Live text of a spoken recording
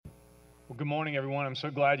Well, good morning, everyone. I'm so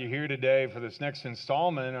glad you're here today for this next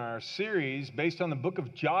installment in our series based on the book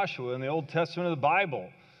of Joshua in the Old Testament of the Bible.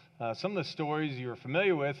 Some of the stories you're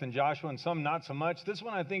familiar with in Joshua and some not so much. This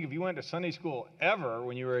one, I think, if you went to Sunday school ever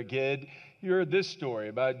when you were a kid, you heard this story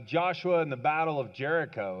about Joshua and the Battle of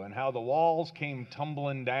Jericho and how the walls came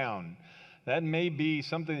tumbling down. That may be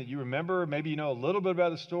something that you remember. Maybe you know a little bit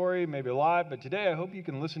about the story, maybe a lot, but today I hope you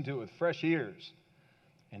can listen to it with fresh ears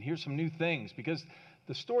and hear some new things, because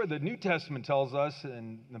the story the New Testament tells us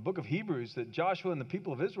in the book of Hebrews that Joshua and the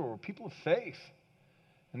people of Israel were people of faith.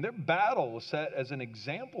 And their battle was set as an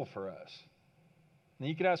example for us. And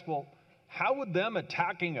you could ask, well, how would them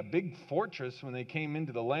attacking a big fortress when they came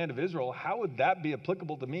into the land of Israel, how would that be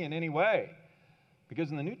applicable to me in any way? Because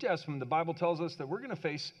in the New Testament, the Bible tells us that we're going to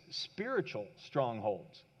face spiritual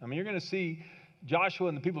strongholds. I mean, you're going to see Joshua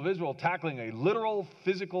and the people of Israel tackling a literal,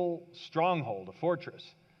 physical stronghold, a fortress.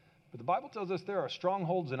 But the Bible tells us there are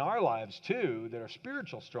strongholds in our lives, too, that are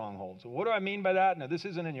spiritual strongholds. What do I mean by that? Now, this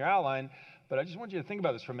isn't in your outline, but I just want you to think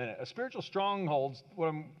about this for a minute. A spiritual stronghold,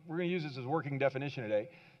 we're going to use this as working definition today.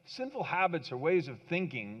 Sinful habits are ways of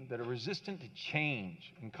thinking that are resistant to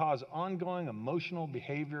change and cause ongoing emotional,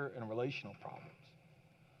 behavior, and relational problems.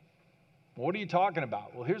 What are you talking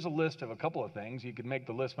about? Well, here's a list of a couple of things. You could make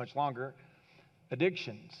the list much longer.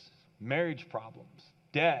 Addictions, marriage problems,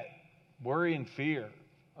 debt, worry and fear,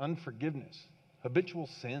 unforgiveness, habitual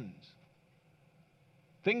sins.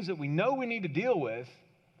 Things that we know we need to deal with,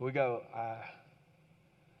 but we go, I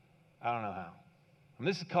don't know how. And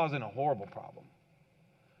this is causing a horrible problem.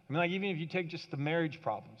 I mean, like, even if you take just the marriage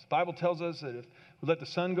problems, the Bible tells us that if we let the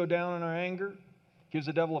sun go down in our anger, gives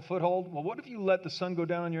the devil a foothold. Well, what if you let the sun go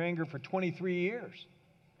down in your anger for 23 years?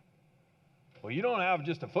 Well, you don't have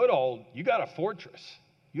just a foothold, you got a fortress.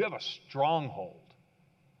 You have a stronghold.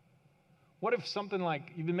 What if something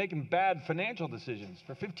like you've been making bad financial decisions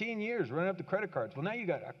for 15 years, running up the credit cards? Well, now you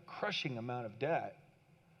got a crushing amount of debt.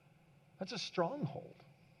 That's a stronghold.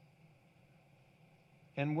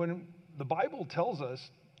 And when the Bible tells us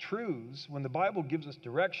truths, when the Bible gives us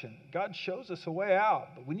direction, God shows us a way out,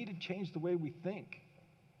 but we need to change the way we think.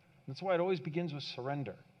 That's why it always begins with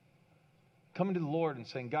surrender. Coming to the Lord and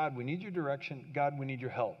saying, God, we need your direction. God, we need your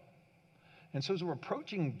help. And so as we're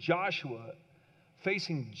approaching Joshua,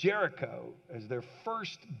 facing Jericho as their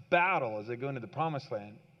first battle as they go into the promised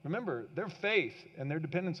land, remember, their faith and their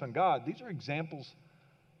dependence on God, these are examples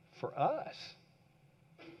for us.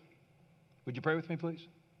 Would you pray with me, please?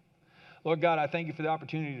 Lord God, I thank you for the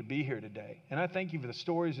opportunity to be here today. And I thank you for the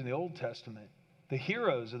stories in the Old Testament, the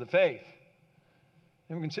heroes of the faith.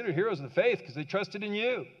 They were considered heroes of the faith because they trusted in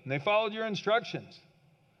you and they followed your instructions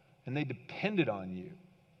and they depended on you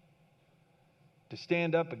to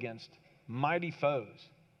stand up against mighty foes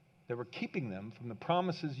that were keeping them from the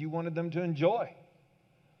promises you wanted them to enjoy.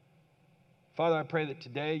 Father, I pray that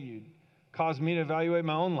today you'd cause me to evaluate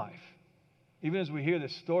my own life. Even as we hear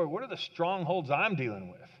this story, what are the strongholds I'm dealing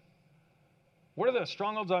with? What are the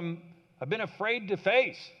strongholds I've been afraid to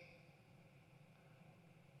face?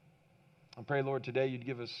 I pray, Lord, today you'd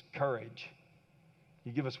give us courage.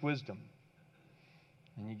 You give us wisdom.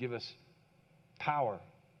 And you give us power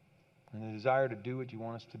and the desire to do what you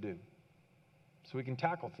want us to do, so we can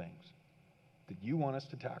tackle things that you want us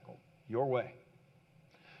to tackle your way.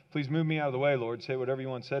 Please move me out of the way, Lord. Say whatever you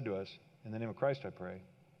want said to us. In the name of Christ, I pray.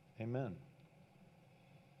 Amen.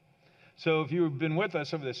 So if you've been with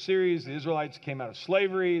us over this series, the Israelites came out of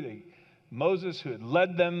slavery. Moses, who had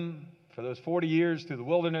led them for those 40 years through the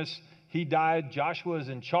wilderness, he died. Joshua is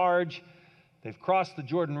in charge. They've crossed the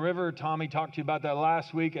Jordan River. Tommy talked to you about that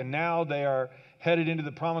last week. And now they are headed into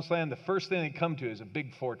the promised land. The first thing they come to is a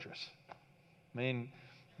big fortress. I mean,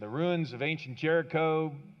 the ruins of ancient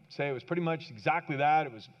Jericho say it was pretty much exactly that.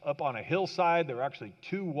 It was up on a hillside. There were actually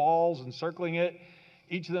two walls encircling it,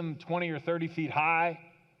 each of them 20 or 30 feet high.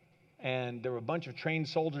 And there were a bunch of trained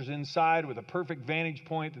soldiers inside with a perfect vantage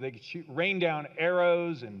point that they could rain down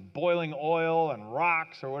arrows and boiling oil and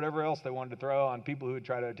rocks or whatever else they wanted to throw on people who would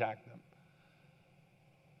try to attack them.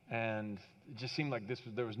 And it just seemed like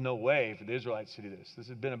there was no way for the Israelites to do this. This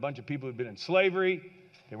had been a bunch of people who had been in slavery.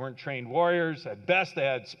 They weren't trained warriors. At best, they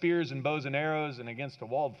had spears and bows and arrows, and against a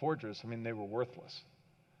walled fortress, I mean, they were worthless.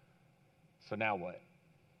 So now what?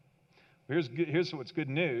 Here's what's good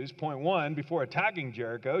news. Point one, before attacking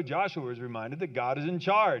Jericho, Joshua was reminded that God is in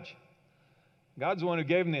charge. God's the one who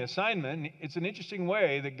gave him the assignment. It's an interesting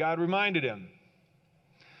way that God reminded him.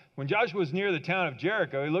 When Joshua was near the town of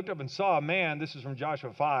Jericho, he looked up and saw a man. This is from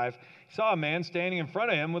Joshua 5. He saw a man standing in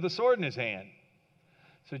front of him with a sword in his hand.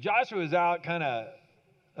 So Joshua was out kind of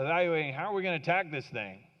evaluating, how are we going to attack this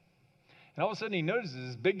thing? And all of a sudden he notices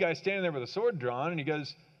this big guy standing there with a sword drawn, and he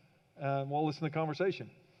goes, We'll listen to the conversation.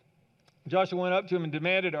 Joshua went up to him and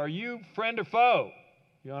demanded, "Are you friend or foe?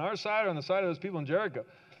 You on our side or on the side of those people in Jericho?"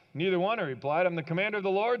 "Neither one," he replied. "I'm the commander of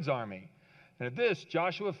the Lord's army." And at this,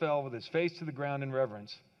 Joshua fell with his face to the ground in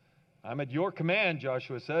reverence. "I'm at your command,"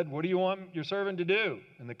 Joshua said. "What do you want your servant to do?"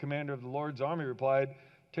 And the commander of the Lord's army replied,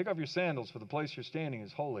 "Take off your sandals, for the place you're standing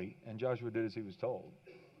is holy." And Joshua did as he was told.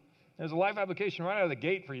 There's a life application right out of the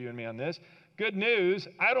gate for you and me on this. Good news,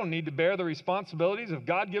 I don't need to bear the responsibilities of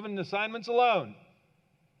God-given assignments alone.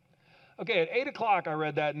 Okay, at 8 o'clock I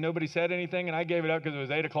read that and nobody said anything, and I gave it up because it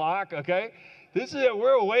was 8 o'clock, okay? This is it.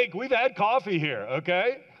 We're awake. We've had coffee here,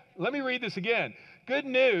 okay? Let me read this again. Good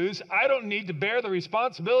news, I don't need to bear the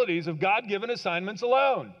responsibilities of God-given assignments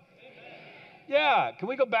alone. Yeah, can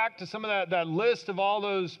we go back to some of that list of all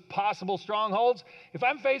those possible strongholds? If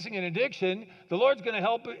I'm facing an addiction, the Lord's going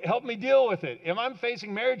to help me deal with it. If I'm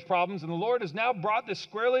facing marriage problems and the Lord has now brought this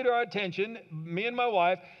squarely to our attention, me and my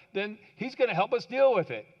wife, then He's going to help us deal with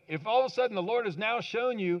it. If all of a sudden the Lord has now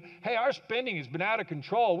shown you, hey, our spending has been out of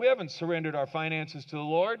control, we haven't surrendered our finances to the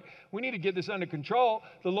Lord, we need to get this under control,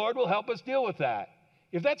 the Lord will help us deal with that.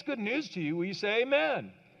 If that's good news to you, will you say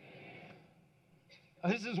amen?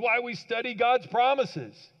 This is why we study God's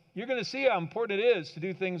promises. You're going to see how important it is to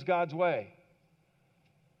do things God's way.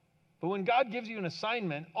 But when God gives you an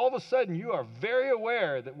assignment, all of a sudden you are very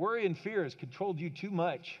aware that worry and fear has controlled you too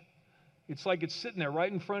much. It's like it's sitting there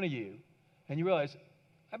right in front of you. And you realize,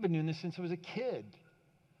 I've been doing this since I was a kid.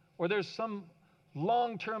 Or there's some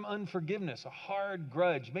long-term unforgiveness, a hard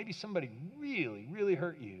grudge. Maybe somebody really, really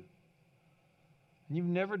hurt you. And you've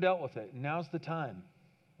never dealt with it. And now's the time.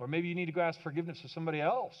 Or maybe you need to go ask forgiveness of somebody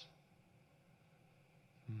else.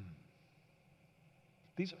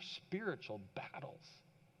 These are spiritual battles.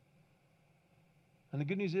 And the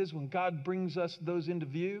good news is when God brings us those into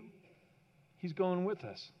view, He's going with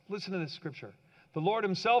us. Listen to this scripture. The Lord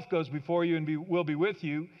Himself goes before you and will be with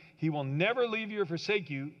you. He will never leave you or forsake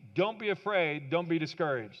you. Don't be afraid. Don't be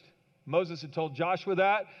discouraged. Moses had told Joshua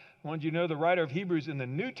that. I wanted you to know the writer of Hebrews in the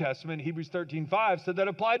New Testament, Hebrews 13:5, said that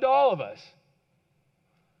applied to all of us.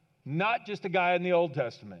 Not just a guy in the Old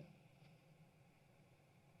Testament.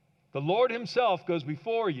 The Lord Himself goes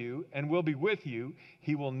before you and will be with you.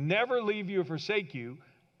 He will never leave you or forsake you.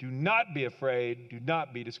 Do not be afraid. Do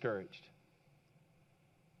not be discouraged.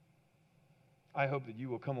 I hope that you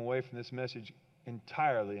will come away from this message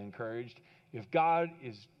entirely encouraged. If God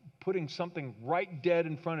is putting something right dead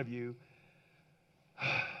in front of you,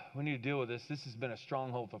 we need to deal with this. This has been a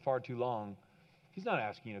stronghold for far too long. He's not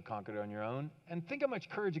asking you to conquer it on your own. And think how much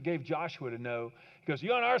courage it gave Joshua to know. He goes,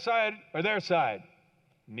 you on our side or their side?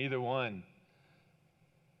 Neither one.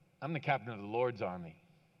 I'm the captain of the Lord's army.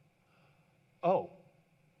 Oh,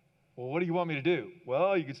 well, what do you want me to do?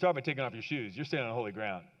 Well, you can start by taking off your shoes. You're standing on holy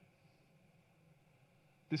ground.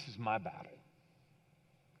 This is my battle.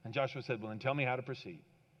 And Joshua said, well, then tell me how to proceed.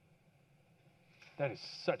 That is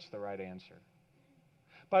such the right answer.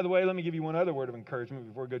 By the way, let me give you one other word of encouragement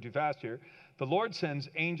before we go too fast here. The Lord sends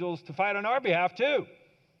angels to fight on our behalf too.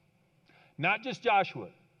 Not just Joshua.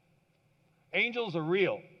 Angels are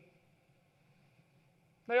real.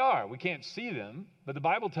 They are. We can't see them, but the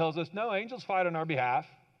Bible tells us, no, angels fight on our behalf.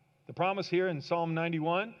 The promise here in Psalm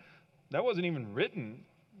 91, that wasn't even written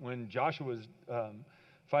when Joshua was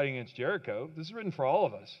fighting against Jericho. This is written for all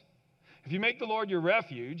of us. If you make the Lord your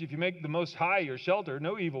refuge, if you make the Most High your shelter,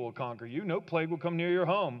 no evil will conquer you, no plague will come near your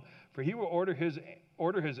home, for He will order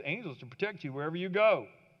His angels to protect you wherever you go.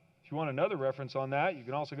 If you want another reference on that, you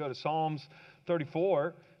can also go to Psalms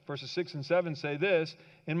 34, verses 6 and 7 say this,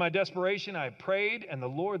 in my desperation I prayed, and the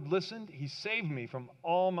Lord listened. He saved me from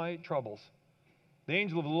all my troubles. The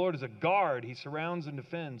angel of the Lord is a guard. He surrounds and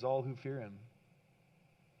defends all who fear Him.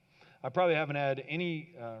 I probably haven't had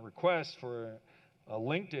any requests for a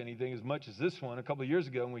link to anything as much as this one. A couple of years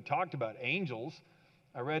ago when we talked about angels,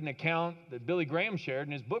 I read an account that Billy Graham shared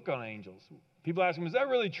in his book on angels. People ask him, is that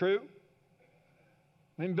really true?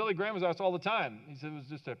 I mean, Billy Graham was asked all the time. He said it was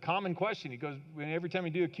just a common question. He goes, every time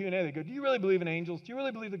you do a Q&A, they go, do you really believe in angels? Do you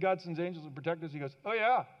really believe that God sends angels to protect us? He goes, oh,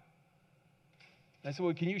 yeah. And I said,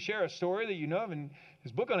 well, can you share a story that you know of? In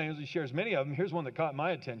his book on angels, he shares many of them. Here's one that caught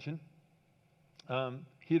my attention.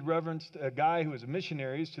 He had reverenced a guy who was a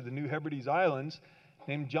missionary to the New Hebrides Islands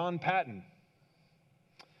named John Patton.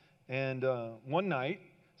 And one night,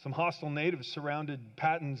 some hostile natives surrounded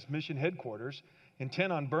Patton's mission headquarters,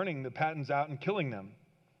 intent on burning the Pattons out and killing them.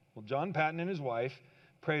 Well, John Patton and his wife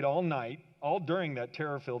prayed all night, all during that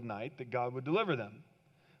terror-filled night, that God would deliver them.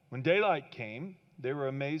 When daylight came, they were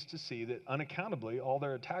amazed to see that unaccountably all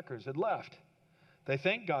their attackers had left. They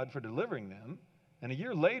thanked God for delivering them, And a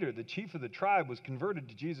year later, the chief of the tribe was converted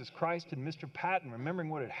to Jesus Christ, and Mr. Patton, remembering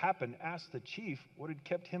what had happened, asked the chief what had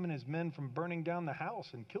kept him and his men from burning down the house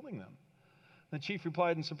and killing them. The chief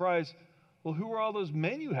replied in surprise, "Well, who were all those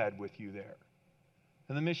men you had with you there?"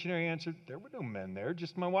 And the missionary answered, "There were no men there,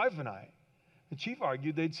 just my wife and I." The chief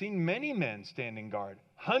argued they'd seen many men standing guard,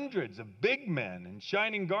 hundreds of big men in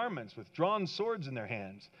shining garments with drawn swords in their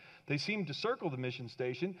hands. They seemed to circle the mission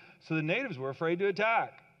station, so the natives were afraid to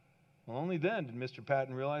attack. Well, only then did Mr.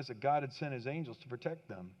 Patton realize that God had sent his angels to protect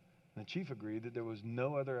them. And the chief agreed that there was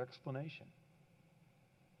no other explanation.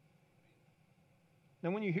 Now,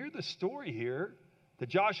 when you hear the story here that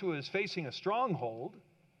Joshua is facing a stronghold,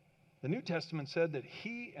 the New Testament said that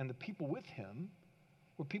he and the people with him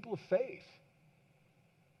were people of faith,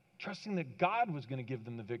 trusting that God was going to give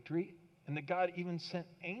them the victory and that God even sent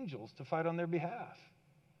angels to fight on their behalf.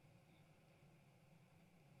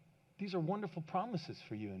 These are wonderful promises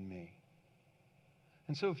for you and me.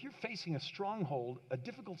 And so if you're facing a stronghold, a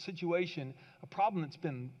difficult situation, a problem that's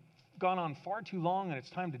been gone on far too long and it's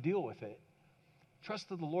time to deal with it, trust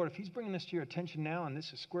that the Lord, if he's bringing this to your attention now and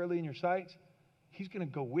this is squarely in your sights, he's going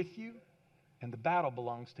to go with you and the battle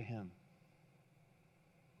belongs to him.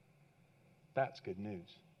 That's good news.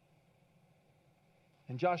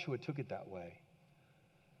 And Joshua took it that way.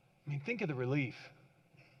 I mean, think of the relief.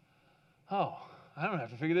 Oh, I don't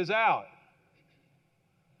have to figure this out.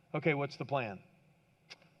 Okay, what's the plan?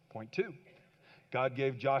 Point 2. God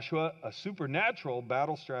gave Joshua a supernatural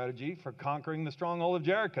battle strategy for conquering the stronghold of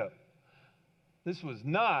Jericho. This was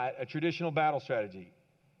not a traditional battle strategy.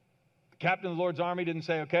 The captain of the Lord's army didn't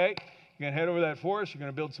say, okay, you're going to head over that forest, you're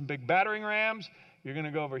going to build some big battering rams, you're going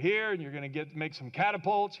to go over here and you're going to make some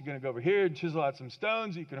catapults, you're going to go over here and chisel out some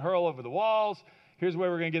stones you can hurl over the walls. Here's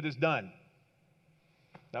where we're going to get this done.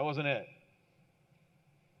 That wasn't it.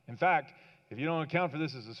 In fact, if you don't account for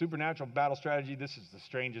this as a supernatural battle strategy, this is the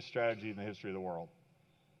strangest strategy in the history of the world.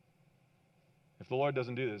 If the Lord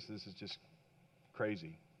doesn't do this, this is just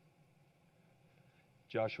crazy.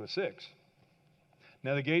 Joshua 6.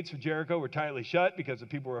 Now the gates of Jericho were tightly shut because the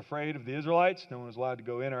people were afraid of the Israelites. No one was allowed to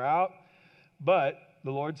go in or out. But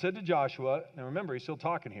the Lord said to Joshua, now remember, he's still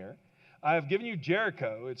talking here, I have given you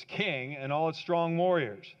Jericho, its king, and all its strong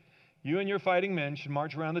warriors. You and your fighting men should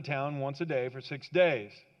march around the town once a day for 6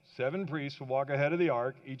 days. 7 priests will walk ahead of the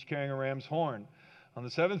ark, each carrying a ram's horn. On the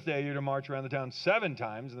 7th day, you're to march around the town 7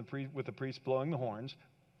 times with the priests blowing the horns.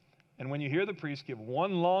 And when you hear the priests give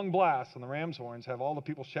one long blast on the ram's horns, have all the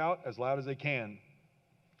people shout as loud as they can.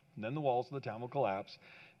 And then the walls of the town will collapse,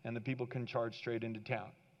 and the people can charge straight into town.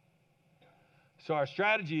 So our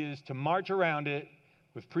strategy is to march around it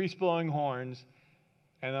with priests blowing horns,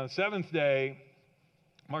 and on the 7th day,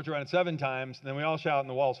 march around it 7 times, and then we all shout and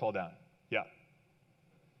the walls fall down. Yeah.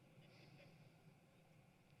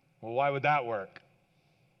 Well, why would that work?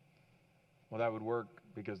 Well, that would work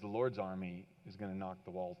because the Lord's army is going to knock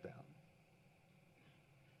the walls down.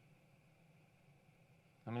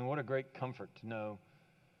 I mean, what a great comfort to know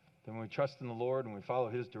that when we trust in the Lord and we follow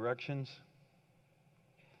his directions,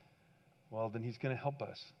 well, then he's going to help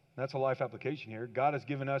us. That's a life application here. God has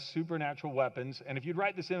given us supernatural weapons, and if you'd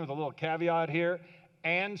write this in with a little caveat here,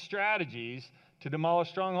 and strategies to demolish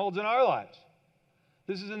strongholds in our lives.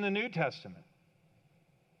 This is in the New Testament.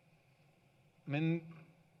 I mean,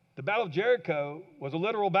 the Battle of Jericho was a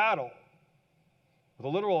literal battle with a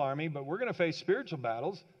literal army, but we're going to face spiritual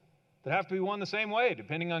battles that have to be won the same way,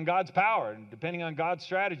 depending on God's power and depending on God's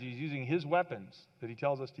strategies using his weapons that he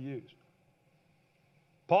tells us to use.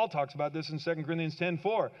 Paul talks about this in 2 Corinthians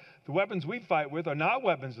 10:4. The weapons we fight with are not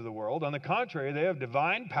weapons of the world. On the contrary, they have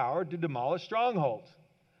divine power to demolish strongholds,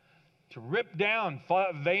 to rip down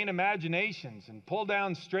vain imaginations and pull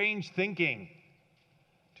down strange thinking,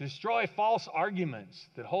 to destroy false arguments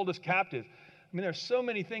that hold us captive. I mean, there are so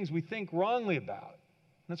many things we think wrongly about.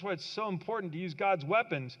 That's why it's so important to use God's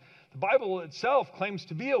weapons. The Bible itself claims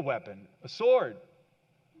to be a weapon, a sword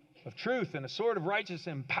of truth and a sword of righteousness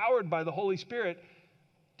empowered by the Holy Spirit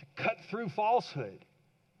to cut through falsehood.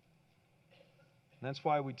 And that's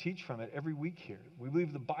why we teach from it every week here. We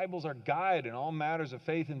believe the Bible's our guide in all matters of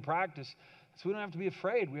faith and practice, so we don't have to be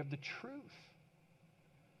afraid. We have the truth.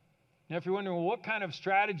 Now, if you're wondering, well, what kind of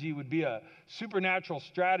strategy would be a supernatural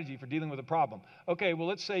strategy for dealing with a problem? Okay, well,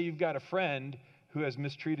 let's say you've got a friend who has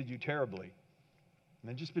mistreated you terribly, and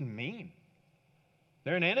they've just been mean.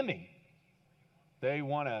 They're an enemy. They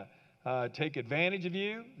want to take advantage of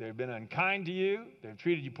you. They've been unkind to you. They've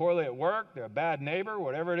treated you poorly at work. They're a bad neighbor,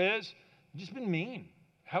 whatever it is. They've just been mean.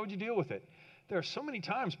 How would you deal with it? There are so many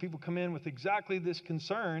times people come in with exactly this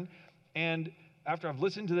concern, and after I've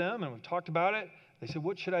listened to them and we've talked about it, They said,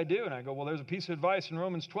 what should I do? And I go, well, there's a piece of advice in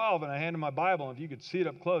Romans 12, and I hand them my Bible, and if you could see it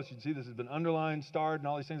up close, you'd see this has been underlined, starred, and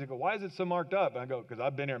all these things. They go, why is it so marked up? And I go, because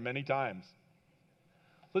I've been here many times.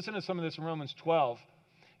 Listen to some of this in Romans 12.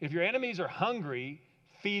 If your enemies are hungry,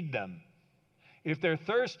 feed them. If they're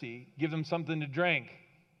thirsty, give them something to drink.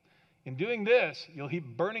 In doing this, you'll heap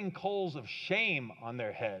burning coals of shame on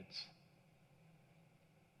their heads.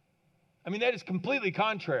 I mean, that is completely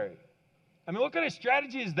contrary. I mean, what kind of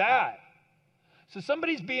strategy is that? So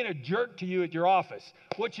somebody's being a jerk to you at your office.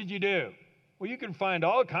 What should you do? Well, you can find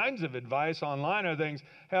all kinds of advice online or things.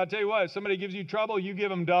 Hey, I'll tell you what, if somebody gives you trouble, you give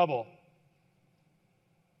them double.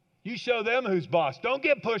 You show them who's boss. Don't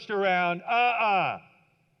get pushed around.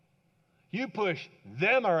 You push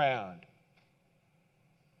them around.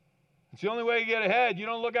 It's the only way you get ahead. You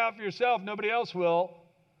don't look out for yourself, nobody else will.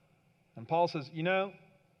 And Paul says, you know,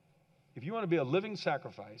 if you want to be a living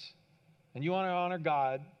sacrifice and you want to honor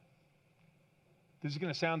God, this is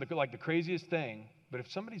going to sound like the craziest thing, but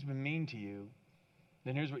if somebody's been mean to you,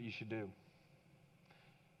 then here's what you should do.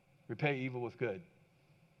 Repay evil with good.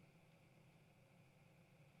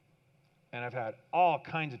 And I've had all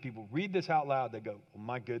kinds of people read this out loud. They go, well,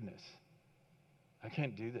 my goodness, I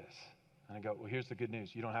can't do this. And I go, well, here's the good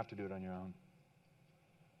news. You don't have to do it on your own.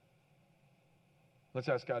 Let's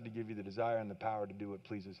ask God to give you the desire and the power to do what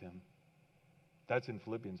pleases Him. That's in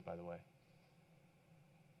Philippians, by the way.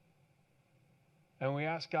 And we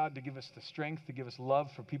ask God to give us the strength, to give us love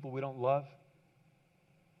for people we don't love,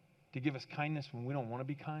 to give us kindness when we don't want to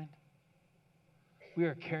be kind. We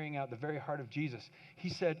are carrying out the very heart of Jesus. He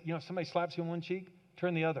said, you know, if somebody slaps you on one cheek,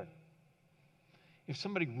 turn the other. If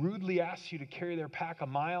somebody rudely asks you to carry their pack a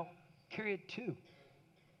mile, carry it too.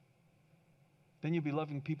 Then you'll be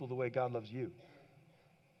loving people the way God loves you.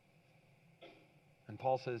 And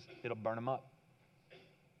Paul says it'll burn them up.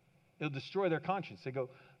 It'll destroy their conscience. They go,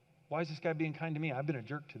 why is this guy being kind to me? I've been a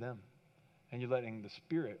jerk to them. And you're letting the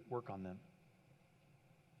Spirit work on them.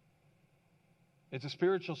 It's a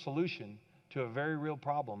spiritual solution to a very real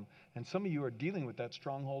problem. And some of you are dealing with that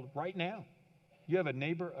stronghold right now. You have a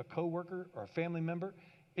neighbor, a coworker, or a family member.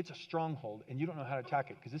 It's a stronghold, and you don't know how to attack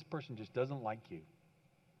it because this person just doesn't like you.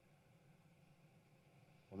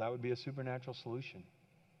 Well, that would be a supernatural solution.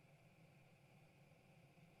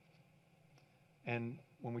 And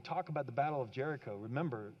when we talk about the Battle of Jericho,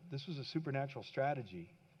 remember, this was a supernatural strategy.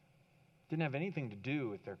 It didn't have anything to do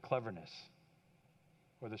with their cleverness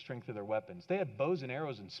or the strength of their weapons. They had bows and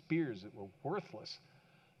arrows and spears that were worthless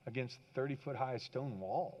against 30-foot-high stone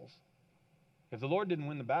walls. If the Lord didn't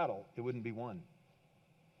win the battle, it wouldn't be won.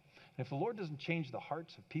 And if the Lord doesn't change the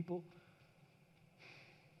hearts of people,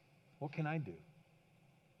 what can I do?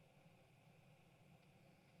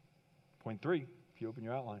 Point 3, if you open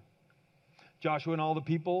your outline. Joshua and all the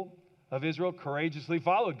people of Israel courageously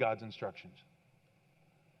followed God's instructions.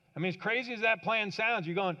 I mean, as crazy as that plan sounds,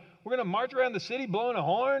 you're going, we're going to march around the city blowing a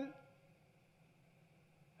horn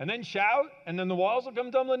and then shout, and then the walls will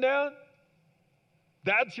come tumbling down?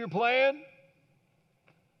 That's your plan?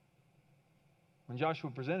 When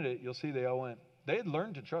Joshua presented it, you'll see they all went, they had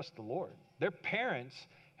learned to trust the Lord. Their parents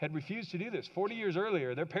had refused to do this. 40 years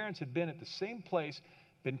earlier, their parents had been at the same place,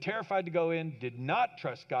 been terrified to go in, did not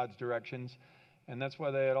trust God's directions, and that's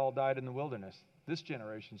why they had all died in the wilderness. This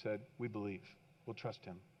generation said, we believe. We'll trust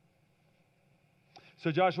Him.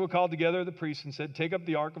 So Joshua called together the priests and said, take up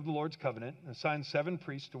the ark of the Lord's covenant and assigned 7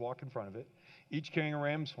 priests to walk in front of it, each carrying a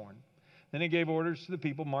ram's horn. Then he gave orders to the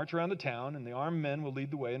people, march around the town, and the armed men will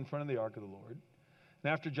lead the way in front of the ark of the Lord.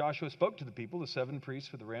 And after Joshua spoke to the people, the 7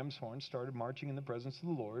 priests with the ram's horn started marching in the presence of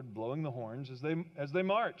the Lord, blowing the horns as they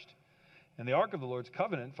marched. And the ark of the Lord's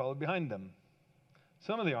covenant followed behind them.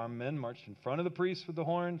 Some of the armed men marched in front of the priests with the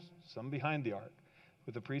horns, some behind the ark,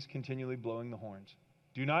 with the priests continually blowing the horns.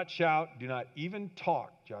 Do not shout, do not even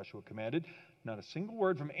talk, Joshua commanded. Not a single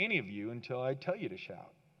word from any of you until I tell you to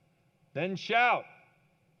shout. Then shout.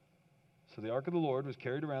 So the ark of the Lord was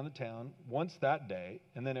carried around the town once that day,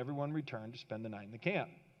 and then everyone returned to spend the night in the camp.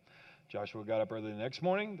 Joshua got up early the next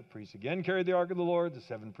morning. The priests again carried the ark of the Lord. The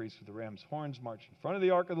 7 priests with the ram's horns marched in front of the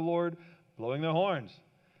ark of the Lord, blowing their horns.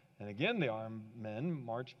 And again the armed men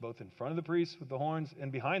marched both in front of the priests with the horns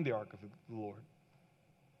and behind the ark of the Lord.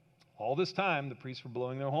 All this time the priests were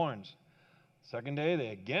blowing their horns. The second day they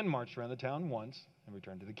again marched around the town once and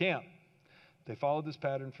returned to the camp. They followed this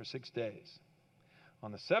pattern for 6 days.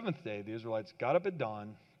 On the 7th day the Israelites got up at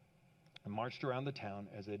dawn and marched around the town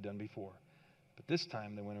as they had done before. But this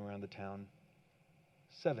time they went around the town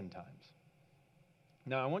 7 times.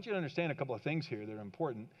 Now I want you to understand a couple of things here that are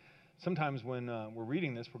important. Sometimes when we're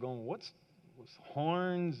reading this, we're going, what's with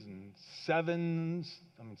horns and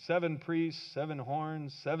seven priests, 7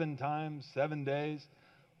 horns, 7 times, 7 days.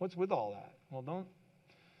 What's with all that? Well, don't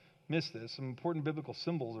miss this. Some important biblical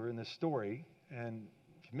symbols are in this story, and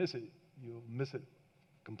if you miss it, you'll miss it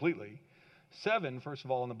completely. 7, first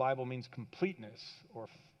of all, in the Bible means completeness or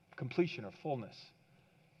completion or fullness.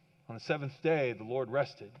 On the 7th day, the Lord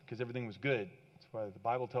rested because everything was good. That's why the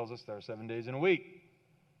Bible tells us there are 7 days in a week.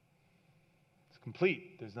 It's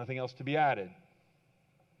complete. There's nothing else to be added.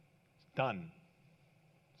 It's done.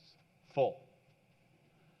 It's full.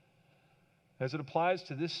 As it applies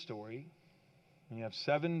to this story, when you have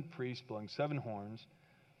 7 priests blowing 7 horns,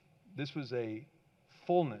 this was a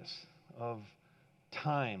fullness of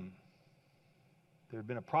time. There had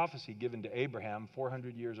been a prophecy given to Abraham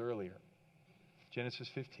 400 years earlier. Genesis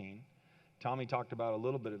 15. Tommy talked about a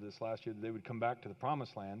little bit of this last year, that they would come back to the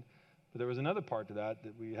promised land. But there was another part to that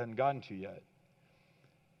we hadn't gotten to yet.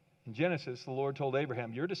 In Genesis, the Lord told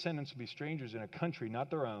Abraham, your descendants will be strangers in a country not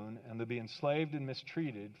their own, and they'll be enslaved and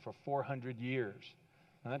mistreated for 400 years.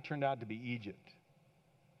 And that turned out to be Egypt.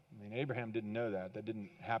 I mean, Abraham didn't know that. That didn't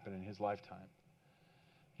happen in his lifetime.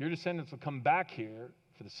 Your descendants will come back here,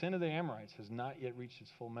 for the sin of the Amorites has not yet reached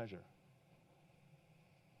its full measure.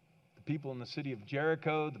 The people in the city of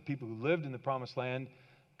Jericho, the people who lived in the promised land,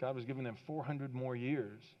 God was giving them 400 more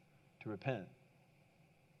years to repent.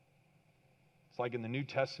 It's like in the New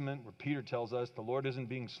Testament where Peter tells us the Lord isn't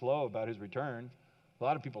being slow about his return. A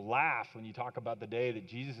lot of people laugh when you talk about the day that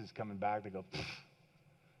Jesus is coming back. They go, pfft.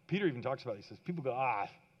 Peter even talks about it. He says, people go,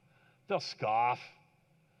 they'll scoff.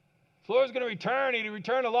 If the Lord's going to return, he'd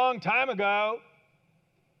returned a long time ago.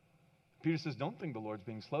 Peter says, don't think the Lord's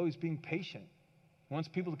being slow. He's being patient. He wants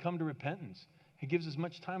people to come to repentance. He gives as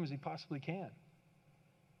much time as he possibly can.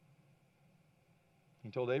 He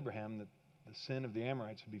told Abraham that the sin of the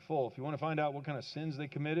Amorites would be full. If you want to find out what kind of sins they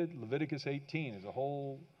committed, Leviticus 18 is a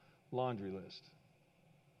whole laundry list.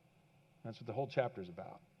 That's what the whole chapter is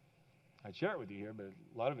about. I'd share it with you here, but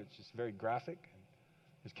a lot of it's just very graphic. And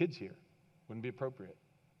there's kids here. Wouldn't be appropriate.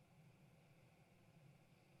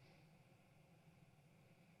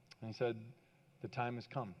 And he said, the time has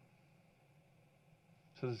come.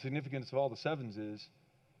 So the significance of all the 7s is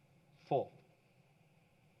full.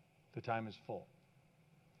 The time is full.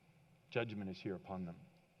 Judgment is here upon them.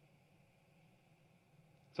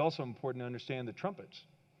 It's also important to understand the trumpets.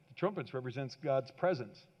 The trumpets represents God's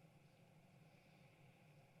presence.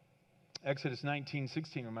 Exodus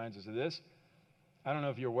 19:16 reminds us of this. I don't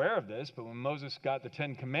know if you're aware of this, but when Moses got the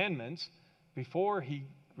 10 Commandments, before he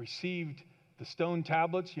received the stone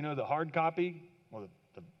tablets, you know, the hard copy, well,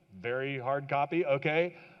 the very hard copy,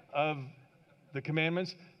 okay, of the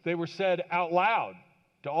commandments, they were said out loud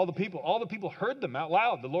to all the people. All the people heard them out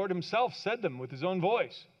loud. The Lord himself said them with his own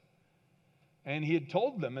voice. And he had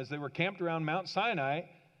told them as they were camped around Mount Sinai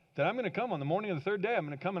that I'm going to come on the morning of the 3rd day. I'm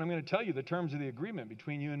going to come and I'm going to tell you the terms of the agreement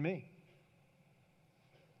between you and me.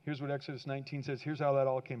 Here's what Exodus 19 says. Here's how that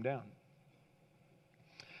all came down.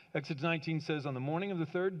 Exodus 19 says, on the morning of the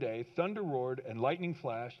 3rd day, thunder roared and lightning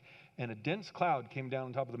flashed, and a dense cloud came down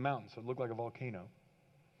on top of the mountain, so it looked like a volcano.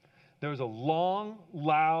 There was a long,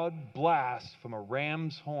 loud blast from a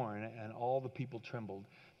ram's horn, and all the people trembled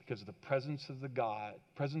because of the presence of the God,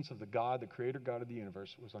 the creator God of the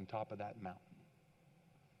universe, was on top of that mountain.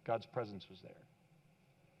 God's presence was there.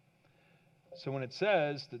 So when it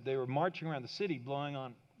says that they were marching around the city blowing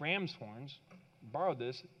on ram's horns, borrowed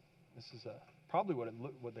this. This is probably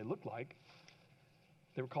what they looked like.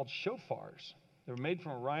 They were called shofars. They were made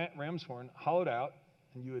from a ram's horn, hollowed out,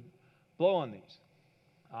 and you would blow on these.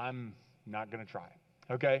 I'm not going to try,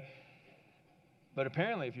 okay? But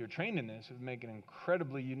apparently, if you're trained in this, it would make an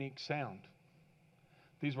incredibly unique sound.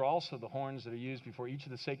 These were also the horns that are used before each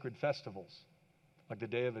of the sacred festivals, like the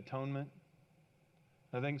Day of Atonement.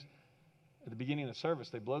 Now, things at the beginning of the service,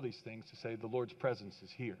 they blow these things to say the Lord's presence is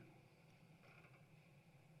here.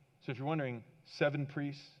 So if you're wondering, 7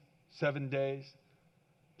 priests, 7 days,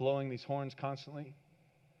 blowing these horns constantly,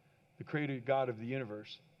 the creator God of the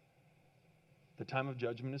universe, the time of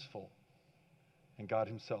judgment is full, and God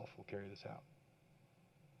himself will carry this out.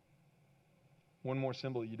 One more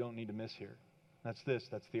symbol you don't need to miss here. That's this.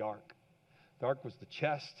 That's the ark. The ark was the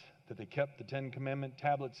chest that they kept the 10 Commandment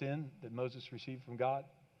tablets in that Moses received from God,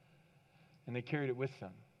 and they carried it with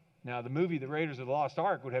them. Now, the movie The Raiders of the Lost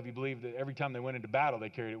Ark would have you believe that every time they went into battle, they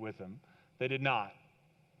carried it with them. They did not.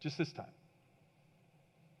 Just this time.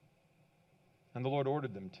 And the Lord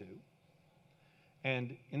ordered them to.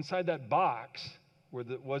 And inside that box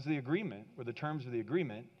was the agreement, were the terms of the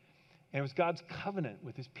agreement, and it was God's covenant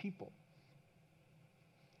with his people.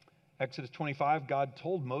 Exodus 25, God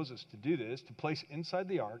told Moses to do this, to place inside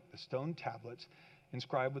the ark the stone tablets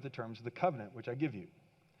inscribed with the terms of the covenant, which I give you.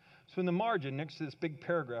 So in the margin, next to this big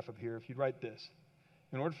paragraph up here, if you'd write this,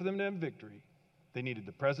 in order for them to have victory, they needed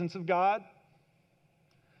the presence of God.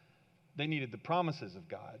 They needed the promises of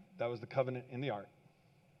God. That was the covenant in the ark,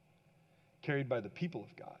 carried by the people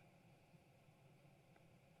of God.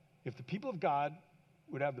 If the people of God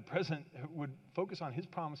would have would focus on his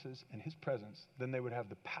promises and his presence, then they would have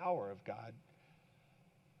the power of God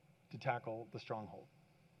to tackle the stronghold.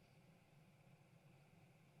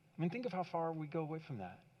 I mean, think of how far we go away from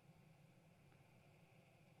that.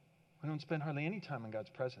 We don't spend hardly any time in God's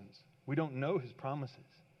presence. We don't know his promises.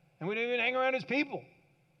 And we don't even hang around his people.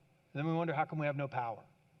 And then we wonder, how come we have no power?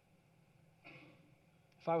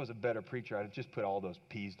 If I was a better preacher, I'd have just put all those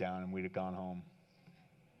P's down and we'd have gone home.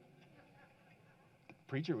 The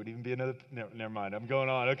preacher would even be another... No, never mind. I'm going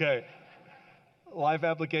on. Okay. Life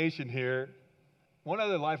application here. One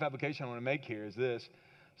other life application I want to make here is this.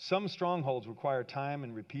 Some strongholds require time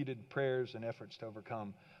and repeated prayers and efforts to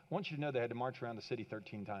overcome. I want you to know they had to march around the city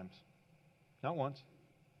 13 times. Not once.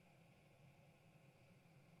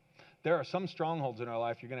 There are some strongholds in our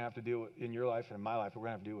life you're going to have to deal with, in your life and in my life, we're going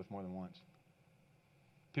to have to deal with more than once.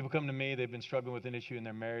 People come to me, they've been struggling with an issue in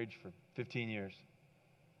their marriage for 15 years.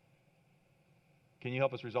 Can you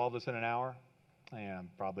help us resolve this in an hour? Yeah,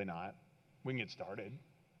 probably not. We can get started.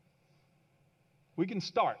 We can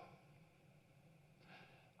start.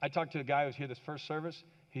 I talked to a guy who was here this first service.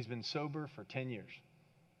 He's been sober for 10 years.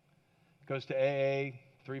 Goes to AA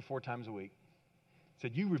 3-4 times a week.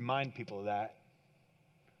 Said, you remind people of that.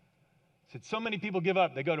 Said, so many people give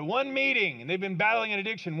up. They go to one meeting, and they've been battling an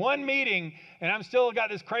addiction. One meeting, and I'm still got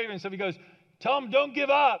this craving. So he goes, tell them don't give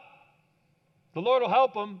up. The Lord will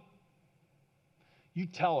help them. You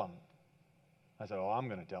tell them. I said, oh, I'm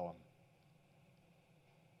going to tell them.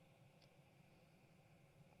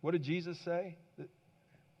 What did Jesus say?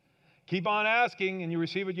 Keep on asking, and you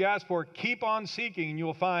receive what you ask for. Keep on seeking, and you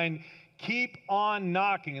will find. Keep on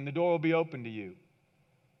knocking, and the door will be open to you.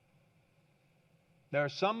 There are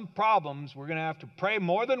some problems we're going to have to pray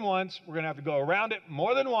more than once. We're going to have to go around it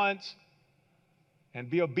more than once and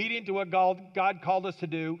be obedient to what God called us to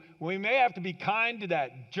do. We may have to be kind to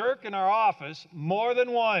that jerk in our office more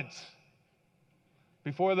than once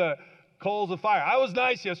before the coals of fire. I was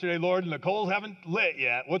nice yesterday, Lord, and the coals haven't lit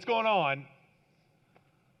yet. What's going on?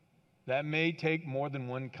 That may take more than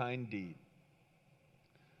one kind deed.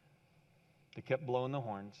 They kept blowing the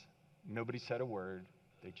horns. Nobody said a word.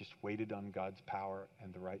 They just waited on God's power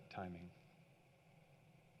and the right timing.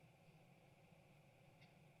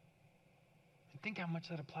 And think how much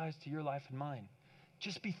that applies to your life and mine.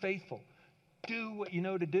 Just be faithful. Do what you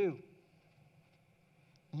know to do.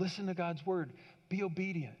 Listen to God's word. Be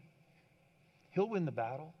obedient. He'll win the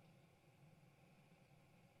battle.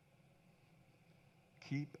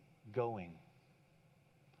 Keep going.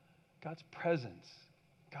 God's presence,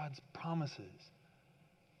 God's promises,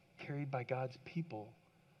 carried by God's people,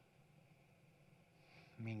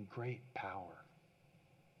 mean great power.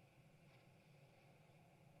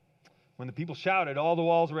 When the people shouted, all the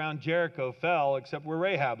walls around Jericho fell except where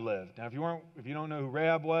Rahab lived. Now, if you don't know who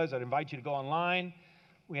Rahab was, I'd invite you to go online.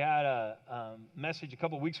 We had a message a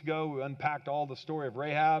couple of weeks ago. We unpacked all the story of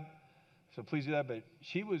Rahab, so please do that. But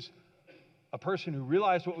she was a person who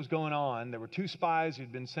realized what was going on. There were 2 spies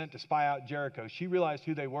who'd been sent to spy out Jericho. She realized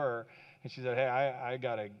who they were, and she said, hey, I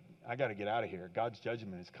gotta get out of here. God's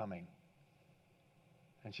judgment is coming.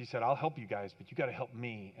 And she said, I'll help you guys, but you got to help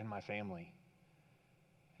me and my family.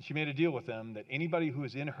 And she made a deal with them that anybody who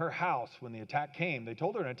was in her house when the attack came, they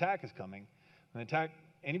told her an attack is coming. An attack,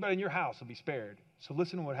 anybody in your house will be spared. So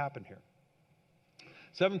listen to what happened here.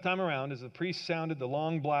 7th time around, as the priests sounded the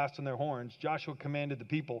long blast on their horns, Joshua commanded the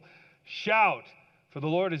people, shout, for the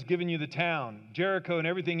Lord has given you the town. Jericho and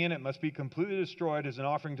everything in it must be completely destroyed as an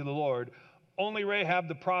offering to the Lord. Only Rahab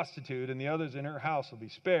the prostitute and the others in her house will be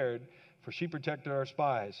spared, for she protected our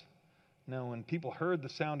spies. Now, when people heard the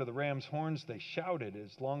sound of the ram's horns, they shouted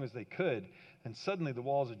as long as they could. And suddenly the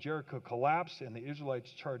walls of Jericho collapsed, and the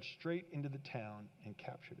Israelites charged straight into the town and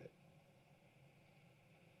captured it.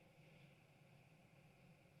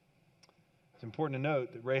 It's important to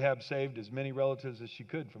note that Rahab saved as many relatives as she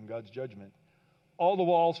could from God's judgment. All the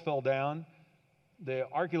walls fell down. The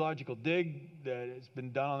archaeological dig that has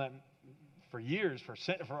been done on that for years,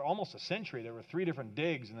 for almost a century, there were 3 different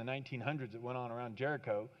digs in the 1900s that went on around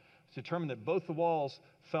Jericho. It's determined that both the walls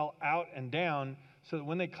fell out and down so that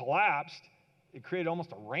when they collapsed, it created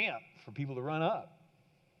almost a ramp for people to run up.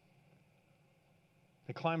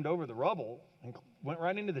 They climbed over the rubble and went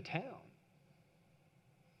right into the town.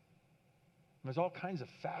 There's all kinds of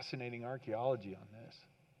fascinating archaeology on this.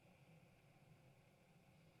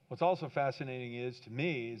 What's also fascinating to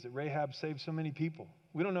me is that Rahab saved so many people.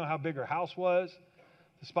 We don't know how big her house was.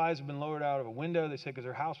 The spies have been lowered out of a window, they say, because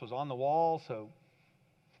her house was on the wall. So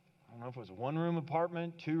I don't know if it was a one-room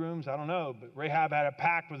apartment, 2 rooms, I don't know. But Rahab had it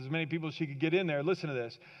packed with as many people as she could get in there. Listen to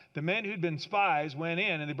this. The men who'd been spies went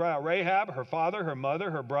in, and they brought out Rahab, her father, her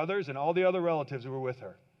mother, her brothers, and all the other relatives who were with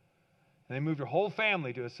her. And they moved her whole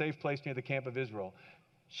family to a safe place near the camp of Israel.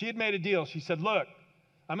 She had made a deal. She said, look,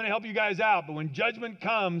 I'm going to help you guys out, but when judgment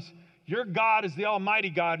comes, your God is the Almighty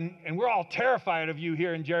God, and we're all terrified of you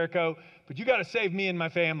here in Jericho, but you got to save me and my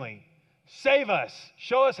family. Save us.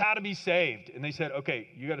 Show us how to be saved. And they said, okay,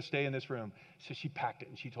 you got to stay in this room. So she packed it,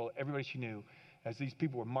 and she told everybody she knew, as these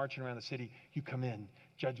people were marching around the city, you come in.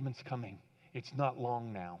 Judgment's coming. It's not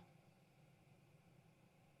long now.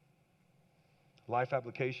 Life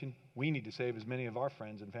application, we need to save as many of our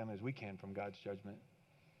friends and family as we can from God's judgment.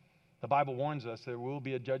 The Bible warns us there will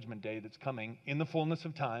be a judgment day that's coming in the fullness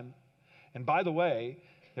of time. And by the way,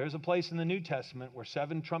 there's a place in the New Testament where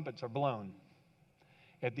 7 trumpets are blown.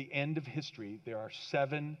 At the end of history, there are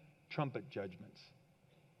 7 trumpet judgments.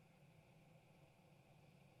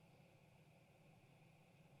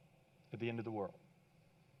 At the end of the world.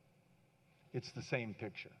 It's the same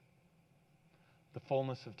picture. The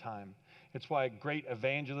fullness of time. It's why great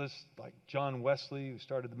evangelists like John Wesley, who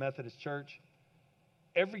started the Methodist Church,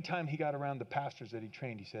 every time he got around the pastors that he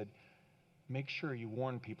trained, he said, make sure you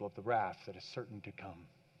warn people of the wrath that is certain to come.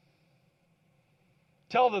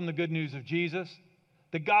 Tell them the good news of Jesus,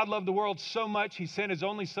 that God loved the world so much he sent his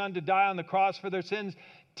only son to die on the cross for their sins.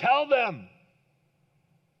 Tell them.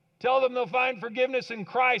 Tell them they'll find forgiveness in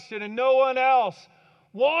Christ and in no one else.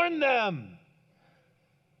 Warn them.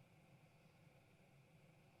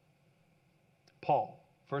 Paul,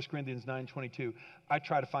 1 Corinthians 9:22, I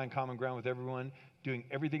try to find common ground with everyone, doing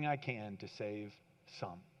everything I can to save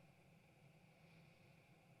some.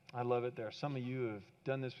 I love it. There are some of you who have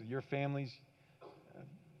done this with your families.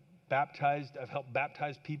 I've helped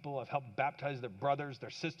baptize people. I've helped baptize their brothers, their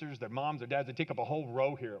sisters, their moms, their dads. They take up a whole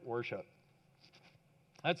row here at worship.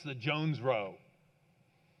 That's the Jones row.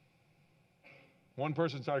 One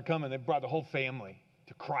person started coming, they brought the whole family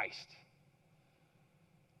to Christ.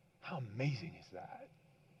 How amazing is that?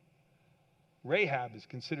 Rahab is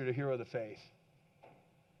considered a hero of the faith.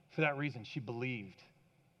 For that reason, she believed.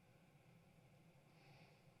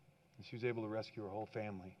 And she was able to rescue her whole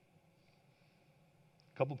family.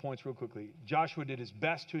 A couple points real quickly. Joshua did his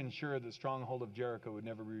best to ensure the stronghold of Jericho would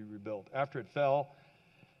never be rebuilt. After it fell,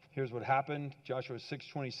 here's what happened. Joshua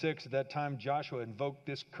 6:26. At that time, Joshua invoked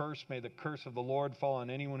this curse. May the curse of the Lord fall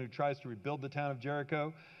on anyone who tries to rebuild the town of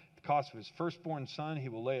Jericho. At the cost of his firstborn son, he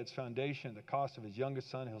will lay its foundation. At the cost of his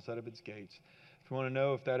youngest son, he'll set up its gates. If you want to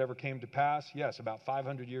know if that ever came to pass, yes, about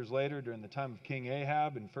 500 years later, during the time of King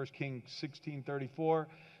Ahab, in 1 Kings 16:34,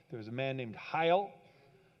 there was a man named Hiel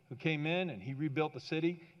who came in and he rebuilt the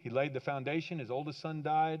city. He laid the foundation. His oldest son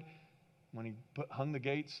died. When he hung the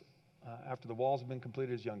gates, after the walls had been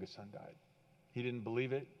completed, his youngest son died. He didn't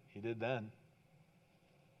believe it. He did then.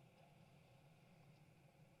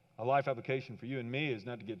 A life application for you and me is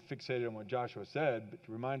not to get fixated on what Joshua said, but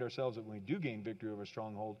to remind ourselves that when we do gain victory over a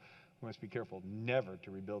stronghold, we must be careful never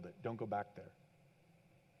to rebuild it. Don't go back there.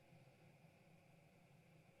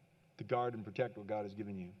 To guard and protect what God has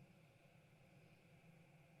given you.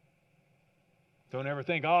 Don't ever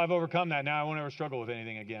think, oh, I've overcome that. Now I won't ever struggle with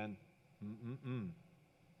anything again.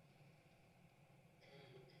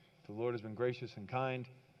 The Lord has been gracious and kind.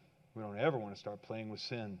 We don't ever want to start playing with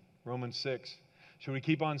sin. Romans 6. Should we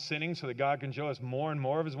keep on sinning so that God can show us more and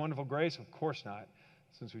more of his wonderful grace? Of course not.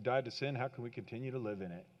 Since we died to sin, how can we continue to live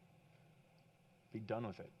in it? Be done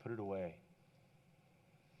with it. Put it away.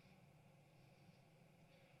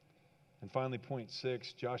 And finally, point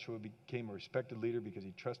 6, Joshua became a respected leader because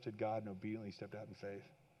he trusted God and obediently stepped out in faith.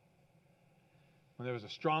 When there was a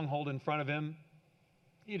stronghold in front of him,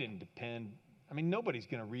 he didn't depend. I mean, nobody's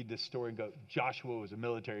going to read this story and go, Joshua was a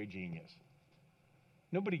military genius.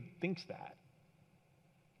 Nobody thinks that.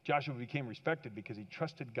 Joshua became respected because he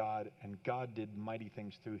trusted God and God did mighty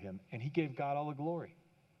things through him. And he gave God all the glory.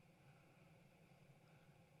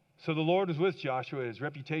 So the Lord was with Joshua. His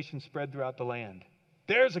reputation spread throughout the land.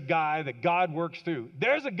 There's a guy that God works through.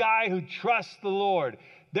 There's a guy who trusts the Lord.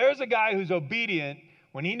 There's a guy who's obedient.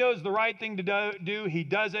 When he knows the right thing to do, he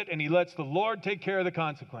does it, and he lets the Lord take care of the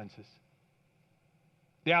consequences,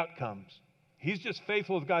 the outcomes. He's just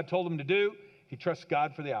faithful with what God told him to do. He trusts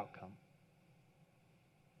God for the outcome.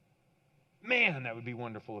 Man, that would be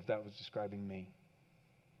wonderful if that was describing me.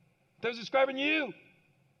 If that was describing you.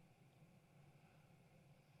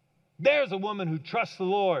 There's a woman who trusts the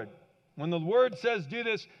Lord. When the word says do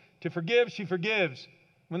this, to forgive, she forgives.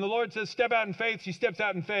 When the Lord says step out in faith, she steps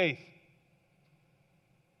out in faith.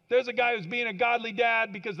 There's a guy who's being a godly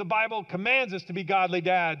dad because the Bible commands us to be godly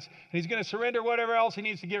dads. And he's going to surrender whatever else he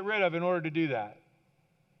needs to get rid of in order to do that.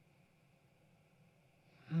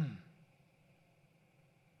 I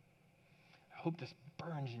hope this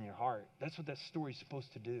burns in your heart. That's what that story's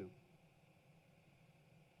supposed to do.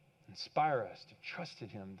 Inspire us to trust in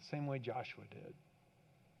him the same way Joshua did.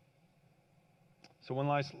 So one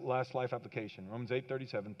last life application. Romans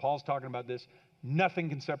 8:37. Paul's talking about this. Nothing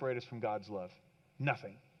can separate us from God's love.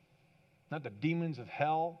 Nothing. Not the demons of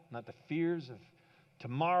hell, not the fears of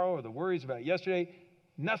tomorrow or the worries about yesterday.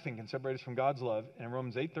 Nothing can separate us from God's love. And in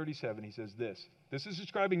Romans 8:37, he says this. This is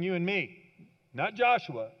describing you and me, not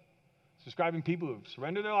Joshua. It's describing people who have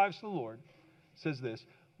surrendered their lives to the Lord. It says this.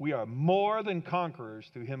 We are more than conquerors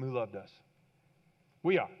through him who loved us.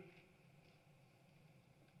 We are.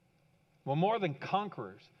 Well, more than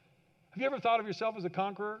conquerors. Have you ever thought of yourself as a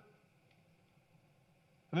conqueror?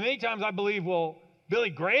 I mean, many times I believe, well, Billy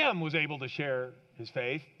Graham was able to share his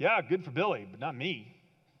faith. Yeah, good for Billy, but not me.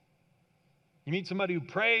 You meet somebody who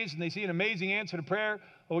prays and they see an amazing answer to prayer.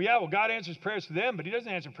 Oh, yeah, well, God answers prayers to them, but he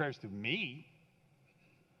doesn't answer prayers through me.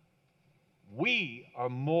 We are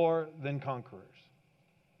more than conquerors.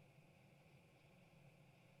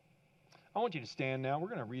 I want you to stand now. We're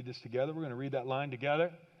going to read this together. We're going to read that line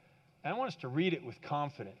together. And I want us to read it with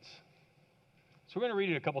confidence. So we're going to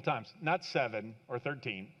read it a couple times. Not 7 or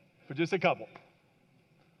 13, but just a couple.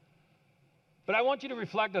 But I want you to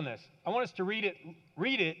reflect on this. I want us to read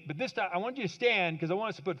it, but this time I want you to stand because I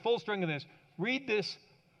want us to put full strength in this. Read this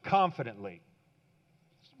confidently.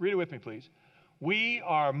 Read it with me, please. We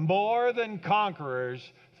are more than conquerors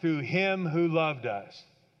through him who loved us.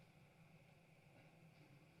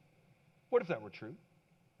 What if that were true?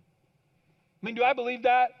 I mean, do I believe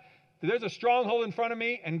that? That there's a stronghold in front of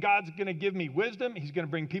me and God's going to give me wisdom. He's going to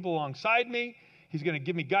bring people alongside me. He's going to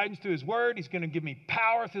give me guidance through his word. He's going to give me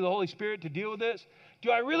power through the Holy Spirit to deal with this. Do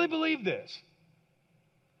I really believe this?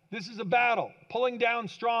 This is a battle, pulling down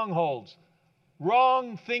strongholds,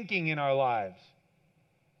 wrong thinking in our lives.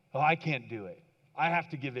 Oh, I can't do it. I have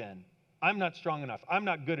to give in. I'm not strong enough. I'm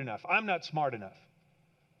not good enough. I'm not smart enough.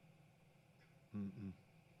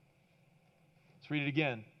 Let's read it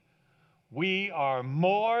again. We are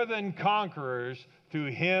more than conquerors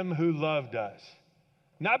through him who loved us.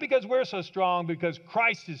 Not because we're so strong, because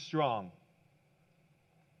Christ is strong.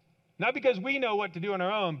 Not because we know what to do on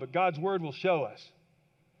our own, but God's word will show us.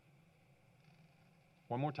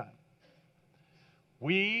 One more time.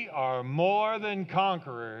 We are more than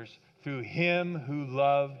conquerors through him who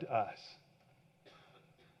loved us.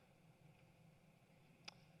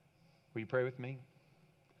 Will you pray with me?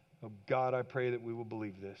 Oh God, I pray that we will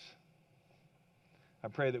believe this. I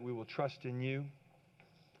pray that we will trust in you.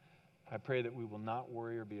 I pray that we will not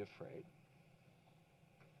worry or be afraid.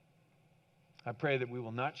 I pray that we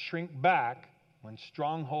will not shrink back when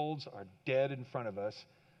strongholds are dead in front of us,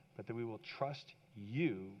 but that we will trust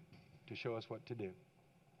you to show us what to do.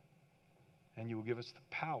 And you will give us the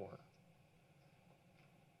power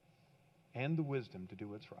and the wisdom to do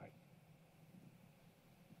what's right.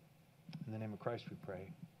 In the name of Christ we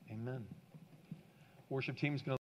pray. Amen. Worship team is going to